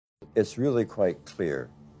It's really quite clear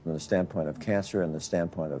from the standpoint of cancer and the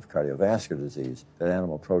standpoint of cardiovascular disease that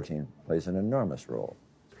animal protein plays an enormous role.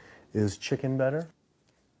 Is chicken better?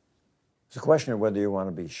 It's a question of whether you want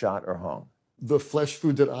to be shot or hung. The flesh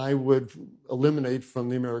food that I would eliminate from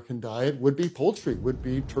the American diet would be poultry, would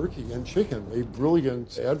be turkey and chicken. A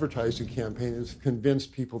brilliant advertising campaign has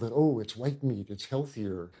convinced people that, oh, it's white meat, it's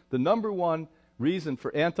healthier. The number one reason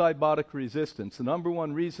for antibiotic resistance, the number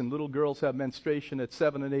one reason little girls have menstruation at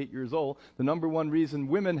 7 and 8 years old, the number one reason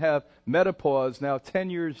women have menopause now 10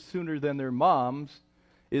 years sooner than their moms,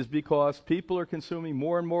 is because people are consuming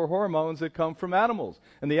more and more hormones that come from animals.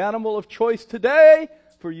 And the animal of choice today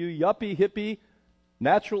for you yuppie, hippie,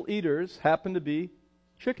 natural eaters happen to be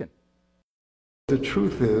chicken. The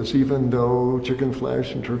truth is, even though chicken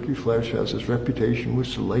flesh and turkey flesh has this reputation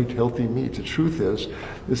with light, healthy meat, the truth is,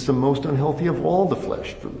 it's the most unhealthy of all the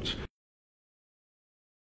flesh foods.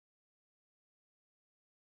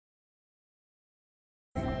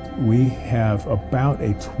 We have about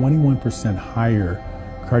a 21% higher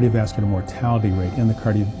cardiovascular mortality rate in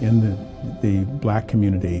the black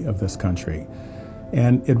community of this country.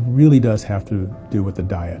 And it really does have to do with the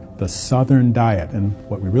diet, the Southern diet. And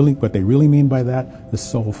what they really mean by that is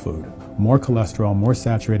soul food. More cholesterol, more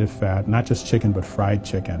saturated fat, not just chicken, but fried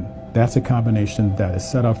chicken. That's a combination that is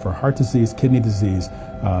set up for heart disease, kidney disease,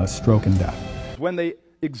 stroke, and death. When they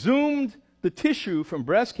exhumed the tissue from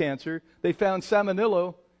breast cancer, they found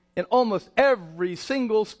salmonella in almost every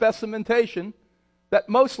single specimentation that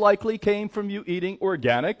most likely came from you eating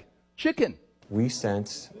organic chicken. We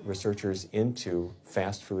sent researchers into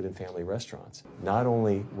fast food and family restaurants. Not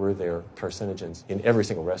only were there carcinogens in every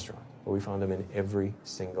single restaurant, but we found them in every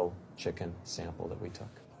single chicken sample that we took.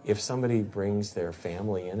 If somebody brings their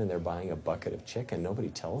family in and they're buying a bucket of chicken, nobody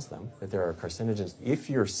tells them that there are carcinogens. If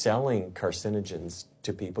you're selling carcinogens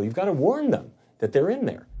to people, you've got to warn them that they're in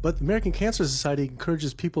there. But the American Cancer Society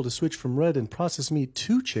encourages people to switch from red and processed meat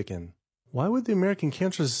to chicken. Why would the American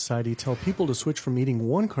Cancer Society tell people to switch from eating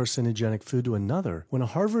one carcinogenic food to another when a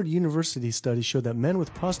Harvard University study showed that men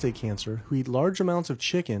with prostate cancer who eat large amounts of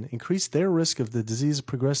chicken increase their risk of the disease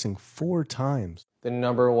progressing 4 times? The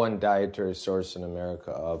number one dietary source in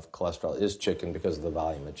America of cholesterol is chicken because of the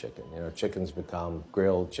volume of chicken. You know, chicken's become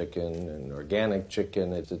grilled chicken and organic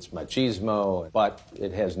chicken. It's machismo, but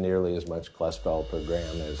it has nearly as much cholesterol per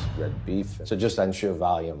gram as red beef. So just on sheer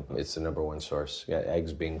volume, it's the number one source,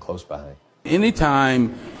 eggs being close behind.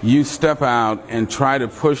 Anytime you step out and try to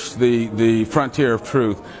push the frontier of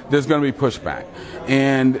truth, there's going to be pushback.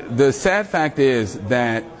 And the sad fact is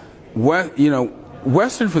that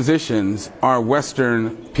Western physicians are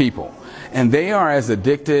Western people, and they are as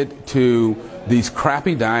addicted to these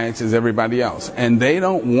crappy diets as everybody else, and they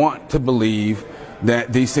don't want to believe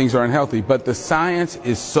that these things are unhealthy. But the science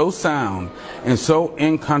is so sound and so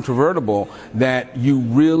incontrovertible that you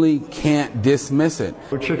really can't dismiss it.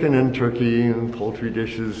 Chicken and turkey and poultry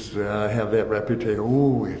dishes have that reputation.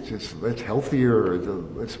 Oh, it's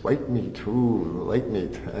healthier. It's white meat. Ooh, light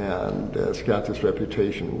meat, and it's got this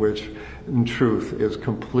reputation, which in truth is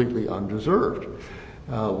completely undeserved.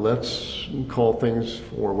 Let's call things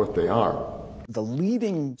for what they are. The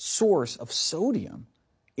leading source of sodium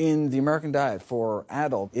in the American diet for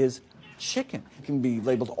adult is chicken. It can be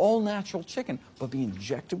labeled all natural chicken, but be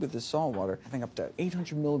injected with this salt water, having up to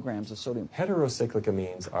 800 milligrams of sodium. Heterocyclic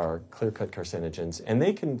amines are clear-cut carcinogens, and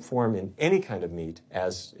they can form in any kind of meat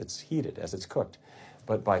as it's heated, as it's cooked.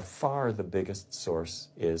 But by far the biggest source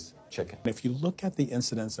is chicken. If you look at the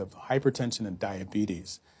incidence of hypertension and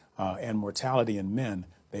diabetes and mortality in men,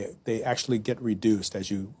 they actually get reduced as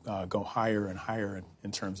you go higher and higher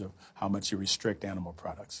in terms of how much you restrict animal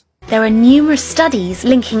products. There are numerous studies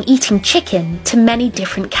linking eating chicken to many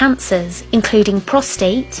different cancers, including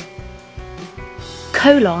prostate,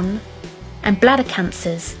 colon, and bladder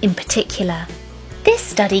cancers in particular. This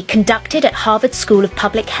study, conducted at Harvard School of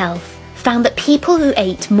Public Health, found that people who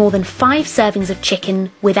ate more than 5 servings of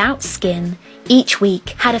chicken without skin each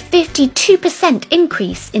week had a 52%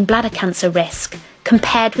 increase in bladder cancer risk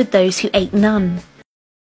compared with those who ate none.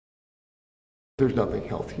 There's nothing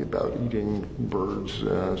healthy about eating birds,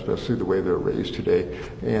 especially the way they're raised today,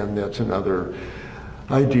 and that's another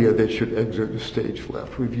idea that should exit the stage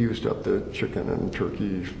left. We've used up the chicken and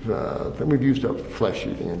turkey, and we've used up flesh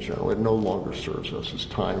eating in general. It no longer serves us. It's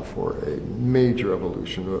time for a major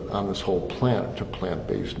evolution on this whole planet to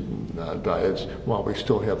plant-based diets while we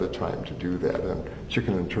still have the time to do that. And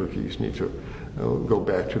chicken and turkeys need to go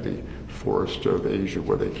back to the forest of Asia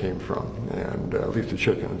where they came from, and leave the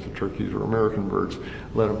chickens. The turkeys are American birds.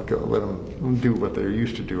 Let them go. Let them do what they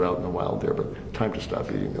used to do out in the wild there, but time to stop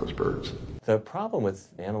eating those birds. The problem with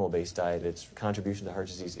an animal-based diet, its contribution to heart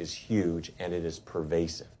disease is huge and it is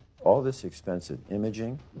pervasive. All this expensive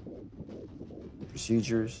imaging,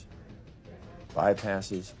 procedures,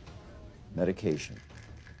 bypasses, medication,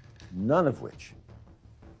 none of which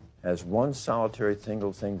has one solitary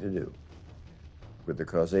single thing to do with the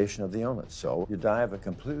causation of the illness. So you die of a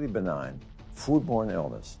completely benign foodborne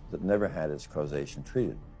illness that never had its causation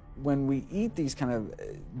treated. When we eat these kind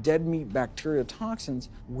of dead meat bacteria toxins,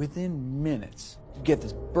 within minutes, you get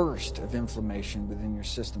this burst of inflammation within your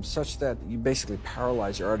system such that you basically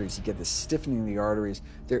paralyze your arteries. You get this stiffening of the arteries,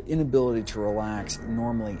 their inability to relax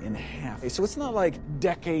normally in half. So it's not like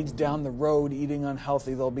decades down the road eating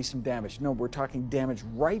unhealthy, there'll be some damage. No, we're talking damage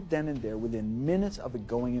right then and there within minutes of it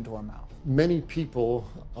going into our mouth. Many people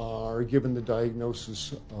are given the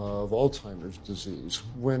diagnosis of Alzheimer's disease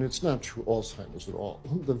when it's not true Alzheimer's at all.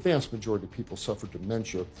 The vast majority of people suffer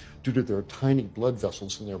dementia due to their tiny blood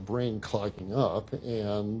vessels in their brain clogging up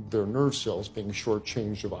and their nerve cells being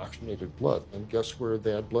shortchanged of oxygenated blood. And guess where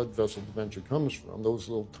that blood vessel dementia comes from? Those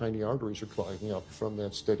little tiny arteries are clogging up from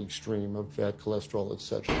that steady stream of fat, cholesterol,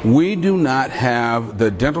 etc. We do not have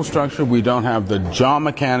the dental structure, we don't have the jaw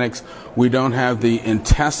mechanics, we don't have the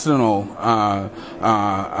intestinal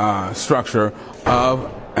structure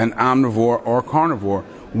of an omnivore or carnivore.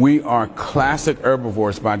 We are classic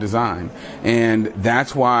herbivores by design, and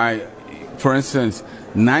that's why, for instance,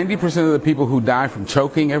 90% of the people who die from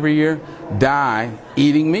choking every year die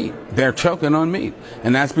eating meat. They're choking on meat,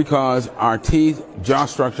 and that's because our teeth, jaw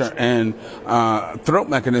structure, and throat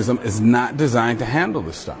mechanism is not designed to handle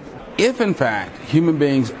this stuff. If, in fact, human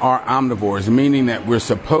beings are omnivores, meaning that we're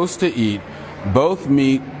supposed to eat both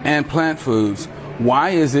meat and plant foods, why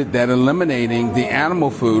is it that eliminating the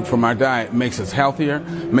animal food from our diet makes us healthier,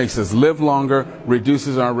 makes us live longer,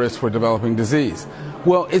 reduces our risk for developing disease?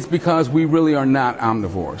 Well, it's because we really are not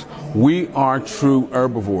omnivores. We are true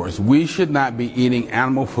herbivores. We should not be eating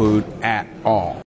animal food at all.